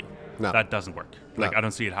in value. No. That doesn't work. Like, I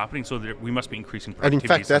don't see it happening, so we must be increasing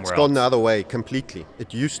productivity. And in fact, that's gone the other way completely.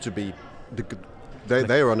 It used to be...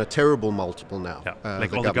 They are on a terrible multiple now. Yeah.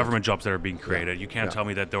 Like all the government jobs that are being created, you can't tell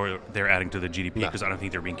me that they're adding to the GDP, because I don't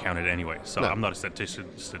think they're being counted anyway. So I'm not a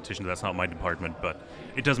statistician. That's not my department, but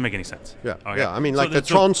it doesn't make any sense. Yeah, okay. I mean, like the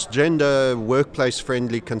transgender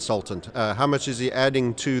workplace-friendly consultant, how much is he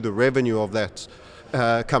adding to the revenue of that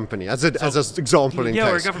company? As an example in case.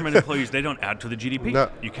 Yeah, or government employees, they don't add to the GDP. No.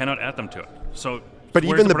 You cannot add them to it. So, but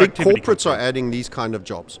even the big corporates are adding these kind of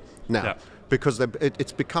jobs now. Yeah. Because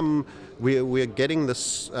it's become, we're getting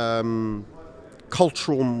this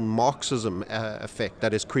cultural Marxism effect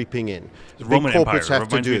that is creeping in. The Roman Empire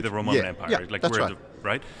reminds me of the Roman Empire. Yeah, like that's right.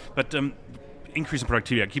 Right? But increase in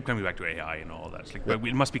productivity, I keep coming back to AI and all that. It's like,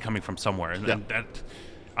 it must be coming from somewhere. And that,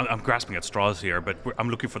 I'm grasping at straws here, but I'm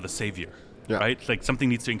looking for the savior. Yeah. Right? Like something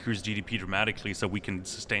needs to increase GDP dramatically so we can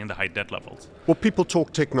sustain the high debt levels. Well, people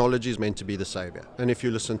talk technology is meant to be the savior. And if you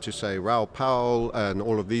listen to, say, Raoul Powell and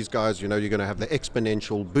all of these guys, you know, you're going to have the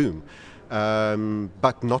exponential boom.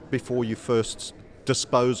 But not before you first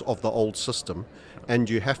dispose of the old system. And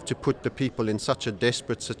you have to put the people in such a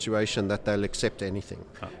desperate situation that they'll accept anything.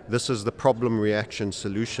 This is the problem, reaction,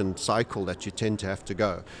 solution cycle that you tend to have to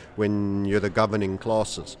go when you're the governing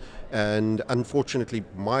classes. And unfortunately,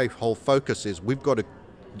 my whole focus is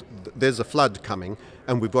there's a flood coming,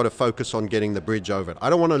 and we've got to focus on getting the bridge over it. I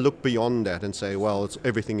don't want to look beyond that and say, well,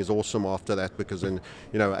 everything is awesome after that, because then,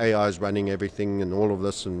 you know, AI is running everything and all of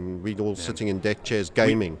this, and we're all sitting in deck chairs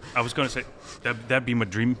gaming. I was going to say that'd be my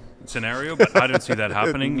dream scenario, but I don't see that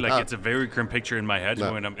happening. Like, it's a very grim picture in my head.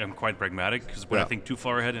 No. When I'm quite pragmatic, because when I think too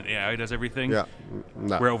far ahead and AI does everything,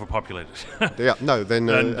 we're overpopulated.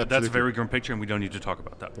 That's a very grim picture, and we don't need to talk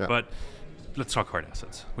about that. Yeah. But let's talk hard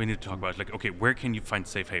assets. We need to talk about, like, okay, where can you find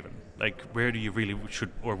safe haven? Like, where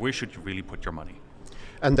should you really put your money?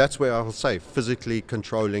 And that's where I'll say physically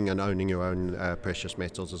controlling and owning your own precious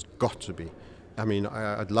metals has got to be. I mean,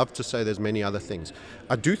 I'd love to say there's many other things.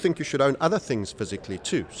 I do think you should own other things physically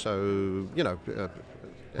too. So, you know,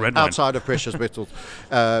 outside of precious metals.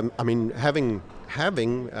 I mean, having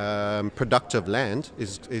productive land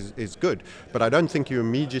is good, but I don't think you're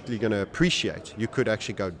immediately going to appreciate. You could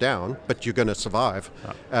actually go down, but you're going to survive.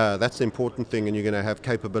 That's the important thing, and you're going to have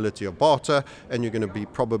capability of barter, and you're going to be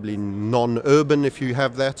probably non-urban if you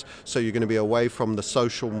have that, so you're going to be away from the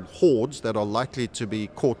social hordes that are likely to be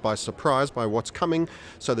caught by surprise by what's coming.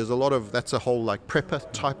 So there's a lot of, that's a whole like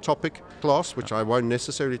prepper type topic class, which I won't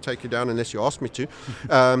necessarily take you down unless you ask me to.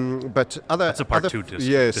 But that's a part two.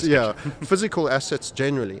 Yes, yeah. Physical assets assets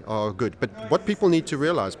generally are good. But what people need to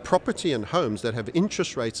realize, property and homes that have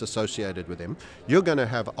interest rates associated with them, you're going to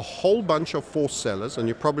have a whole bunch of forced sellers, and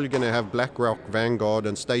you're probably going to have BlackRock, Vanguard,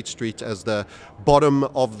 and State Street as the bottom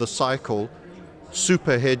of the cycle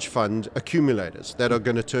super hedge fund accumulators that are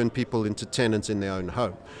going to turn people into tenants in their own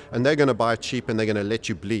home. And they're going to buy cheap, and they're going to let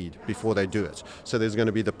you bleed before they do it. So there's going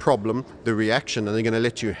to be the problem, the reaction, and they're going to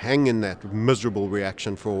let you hang in that miserable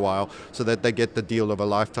reaction for a while so that they get the deal of a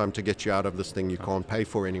lifetime to get you out of this thing you can't pay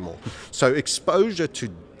for anymore. So exposure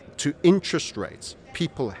to interest rates,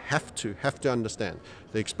 people have to understand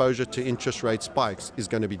the exposure to interest rate spikes is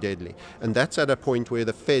going to be deadly. And that's at a point where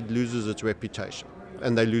the Fed loses its reputation,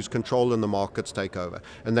 and they lose control and the markets take over.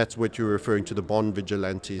 And that's what you're referring to, the bond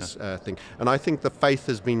vigilantes thing. And I think the faith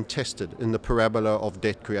has been tested in the parabola of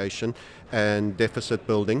debt creation and deficit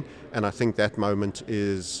building, and I think that moment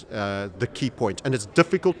is the key point. And it's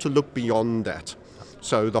difficult to look beyond that.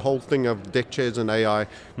 So the whole thing of deck chairs and AI,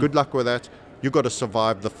 good luck with that. You've got to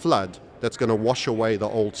survive the flood that's going to wash away the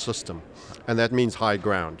old system. And that means high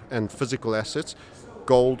ground. And physical assets,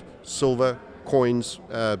 gold, silver, coins,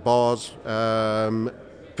 bars,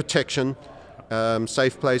 protection,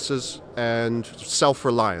 safe places, and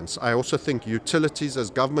self-reliance. I also think utilities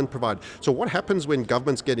as government provide. So what happens when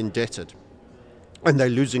governments get indebted and they're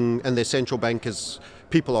losing, and their central bank is,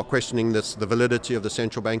 people are questioning this, the validity of the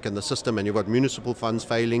central bank and the system, and you've got municipal funds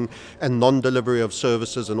failing and non-delivery of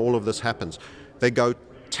services, and all of this happens. They go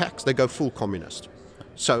full communist.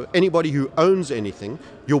 So anybody who owns anything,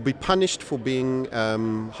 you'll be punished for being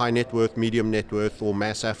high net worth, medium net worth, or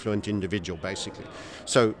mass affluent individual, basically.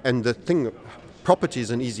 So, and the thing, property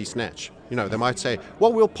is an easy snatch. You know, they might say,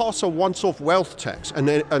 well, we'll pass a once-off wealth tax,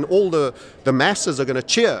 and all the masses are going to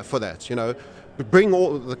cheer for that, you know. Bring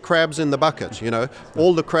all the crabs in the bucket, you know.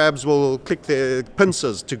 All the crabs will click their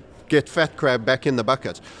pincers to get fat crab back in the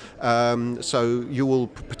bucket. So you will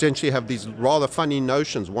potentially have these rather funny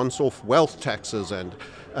notions, once-off wealth taxes and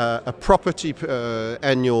a property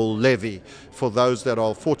annual levy for those that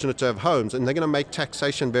are fortunate to have homes, and they're going to make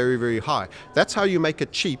taxation very, very high. That's how you make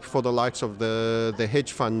it cheap for the likes of the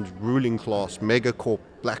hedge fund ruling class, megacorp,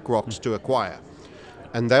 BlackRocks to acquire.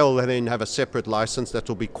 And they'll then have a separate license that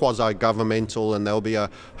will be quasi-governmental, and there'll be a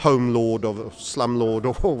home lord or slumlord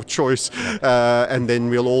of choice, and then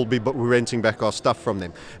we'll all be renting back our stuff from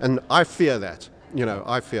them. And I fear that. You know,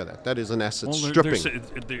 I fear that. That is an asset stripping.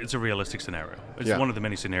 It's a realistic scenario. It's one of the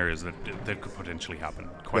many scenarios that could potentially happen,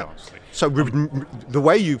 quite honestly. So the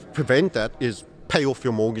way you prevent that is pay off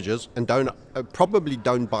your mortgages and probably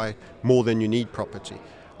don't buy more than you need property.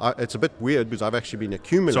 It's a bit weird because I've actually been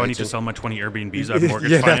accumulating. So I need to sell my 20 Airbnbs out of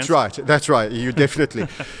mortgage finance? That's right. You definitely.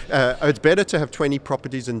 It's better to have 20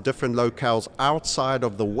 properties in different locales outside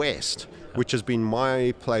of the West, which has been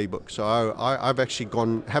my playbook. So I've actually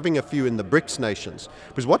gone having a few in the BRICS nations,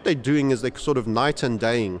 because what they're doing is they're sort of night and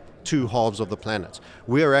daying two halves of the planet.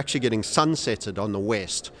 We are actually getting sunsetted on the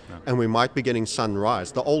West, and we might be getting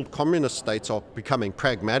sunrise. The old communist states are becoming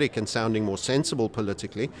pragmatic and sounding more sensible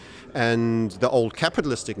politically, and the old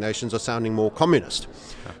capitalistic nations are sounding more communist.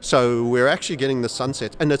 So we're actually getting the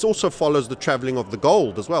sunset, and it also follows the traveling of the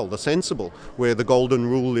gold as well, the sensible, where the golden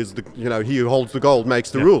rule is he who holds the gold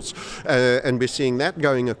makes the rules, and we're seeing that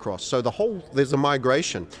going across. So there's a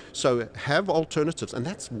migration. So have alternatives, and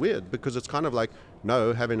that's weird because it's kind of like,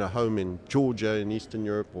 no, having a home in Georgia in Eastern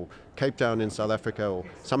Europe, or Cape Town in South Africa, or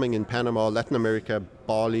something in Panama, Latin America,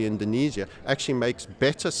 Bali, Indonesia, actually makes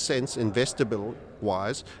better sense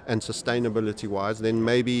investable-wise and sustainability-wise than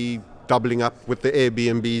maybe doubling up with the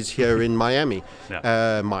Airbnbs here in Miami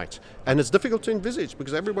might. And it's difficult to envisage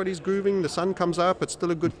because everybody's grooving, the sun comes up, it's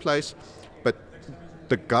still a good place, but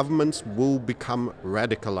the governments will become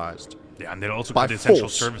radicalized. Yeah, and they'll also put essential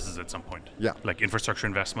services at some point. Yeah. Like infrastructure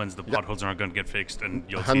investments, the potholes aren't going to get fixed, and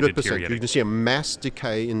you'll see 100%. deteriorating. You can see a mass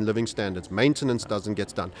decay in living standards. Maintenance doesn't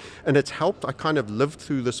get done. And it's helped. I kind of lived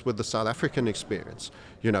through this with the South African experience.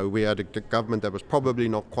 You know, we had a government that was probably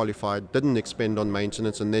not qualified, didn't expend on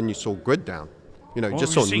maintenance, and then you saw grid down. You know, well,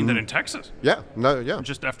 just we've seen that in Texas.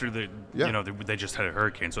 Just after they just had a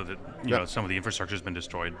hurricane, so that know some of the infrastructure has been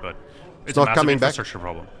destroyed, but it's not a massive infrastructure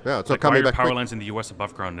problem. Yeah, it's not coming back. Power lines in the U.S.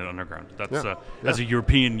 above ground and underground. That's as a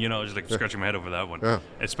European, just like scratching my head over that one. Yeah.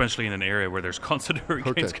 Especially in an area where there's constant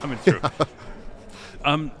hurricanes coming through.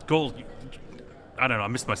 Gold. I don't know. I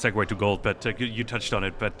missed my segue to gold, but you touched on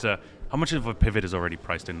it. But how much of a pivot is already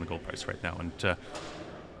priced in the gold price right now? And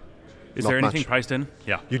is there anything priced in?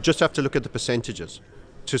 Yeah. You just have to look at the percentages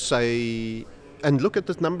to say, and look at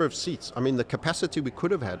the number of seats. I mean, the capacity we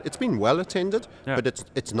could have had. It's been well attended, but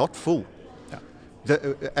it's not full. Yeah.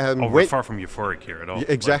 We're far from euphoric here at all.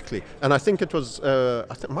 Exactly. And I think it was, I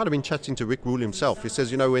might have been chatting to Rick Rule himself. He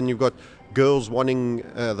says, when you've got girls wanting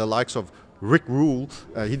the likes of Rick Rule,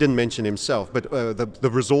 he didn't mention himself, but the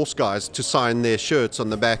resource guys to sign their shirts on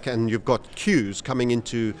the back, and you've got queues coming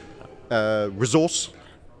into resource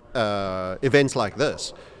events like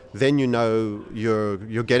this, then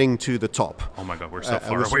you're getting to the top. Oh my God, we're so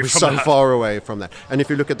far away from that. We're so far away from that. And if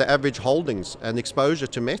you look at the average holdings and exposure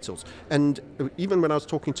to metals, and even when I was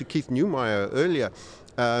talking to Keith Neumeyer earlier,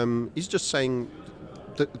 he's just saying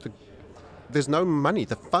there's no money.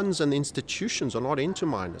 The funds and the institutions are not into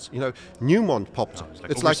miners. Newmont popped.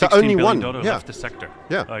 It's like the only one. Left the sector.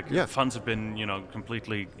 Yeah. Funds have been,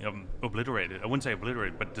 completely obliterated. I wouldn't say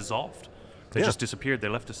obliterated, but dissolved. They just disappeared. They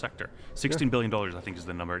left the sector. $16 billion, I think, is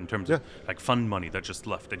the number in terms of fund money that just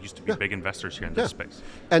left. That used to be big investors here in this space.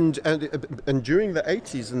 And during the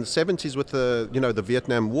 80s and the 70s with the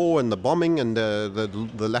Vietnam War and the bombing and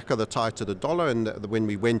the lack of the tie to the dollar, and when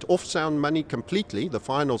we went off sound money completely, the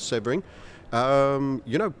final severing,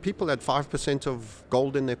 people had 5% of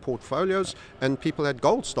gold in their portfolios, and people had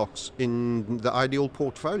gold stocks in the ideal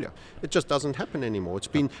portfolio. It just doesn't happen anymore. It's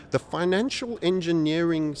been the financial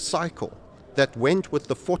engineering cycle that went with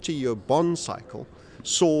the 40-year bond cycle,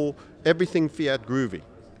 saw everything fiat groovy.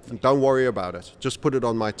 Don't worry about it. Just put it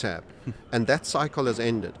on my tab. And that cycle has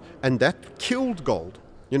ended. And that killed gold.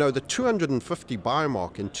 The 250 buy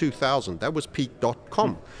mark in 2000, that was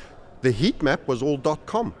peak.com. The heat map was all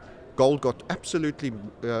 .com. Gold got absolutely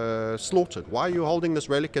slaughtered. Why are you holding this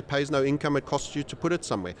relic? It pays no income. It costs you to put it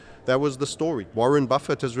somewhere. That was the story. Warren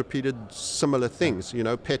Buffett has repeated similar things.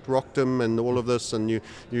 Pet rocked him and all of this, and you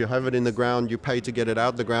have it in the ground. You pay to get it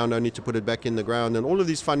out of the ground, only to put it back in the ground, and all of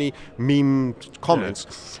these funny meme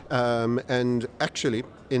comments. And actually,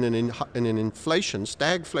 in an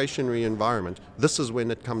stagflationary environment, this is when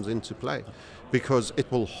it comes into play, because it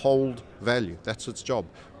will hold value. That's its job.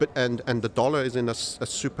 And the dollar is in a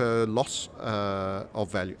super loss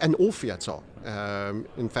of value. And all fiats are.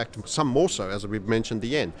 In fact, some more so, as we've mentioned, the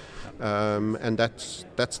yen. And that's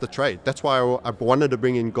the trade. That's why I wanted to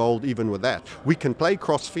bring in gold even with that. We can play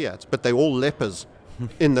cross fiat, but they're all lepers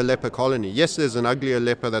in the leper colony. Yes, there's an uglier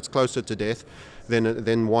leper that's closer to death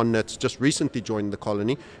than one that's just recently joined the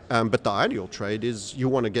colony. But the ideal trade is you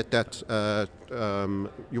want to get that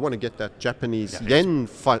Japanese yen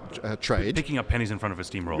trade. Picking up pennies in front of a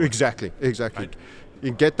steamroller. Exactly. Right.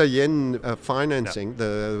 You get the yen financing,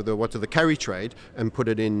 the carry trade, and put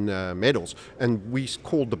it in metals. And we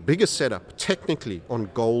called the biggest setup technically on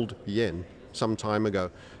gold yen some time ago.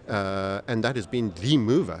 And that has been the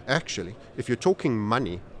mover, actually. If you're talking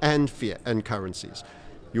money and fiat and currencies,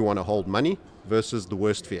 you want to hold money versus the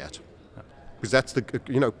worst fiat. Because that's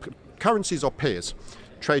currencies are pairs.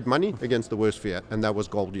 Trade money against the worst fiat, and that was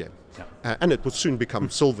gold yen. And it will soon become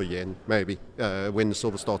silver yen, maybe, when the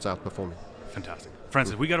silver starts outperforming. Fantastic.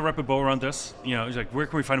 Francis, we got to wrap a bow around this. It's like, where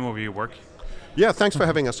can we find more of your work? Yeah, thanks for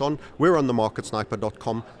having us on. We're on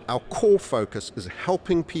themarketsniper.com. Our core focus is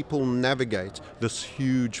helping people navigate this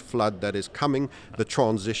huge flood that is coming, the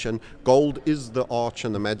transition. Gold is the arch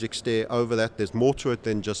and the magic stair over that. There's more to it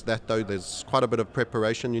than just that, though. There's quite a bit of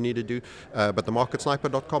preparation you need to do. But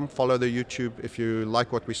themarketsniper.com, follow the YouTube. If you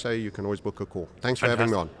like what we say, you can always book a call. Thanks for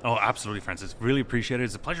having me on. Oh, absolutely, Francis. Really appreciate it.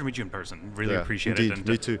 It's a pleasure to meet you in person. Really appreciate it. And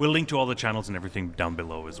me too. We'll link to all the channels and everything down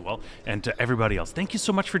below as well. And to everybody else, thank you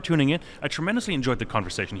so much for tuning in. I tremendously enjoyed the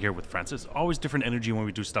conversation here with Francis. Always different energy when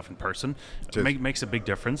we do stuff in person. Makes a big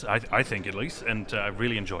difference, I think, at least, and I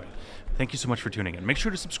really enjoy it. Thank you so much for tuning in. Make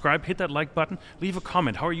sure to subscribe, hit that like button, leave a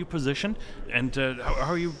comment. How are you positioned, and how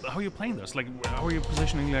are you playing this? Like, how are you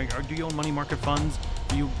positioning? Like, do you own money market funds?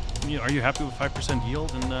 Are you happy with 5%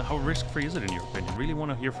 yield? And how risk-free is it in your opinion? Really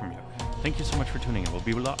want to hear from you. Thank you so much for tuning in.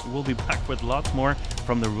 We'll be back with lots more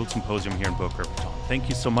from the Rule Symposium here in Boca Raton. Thank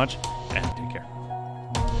you so much, and take care.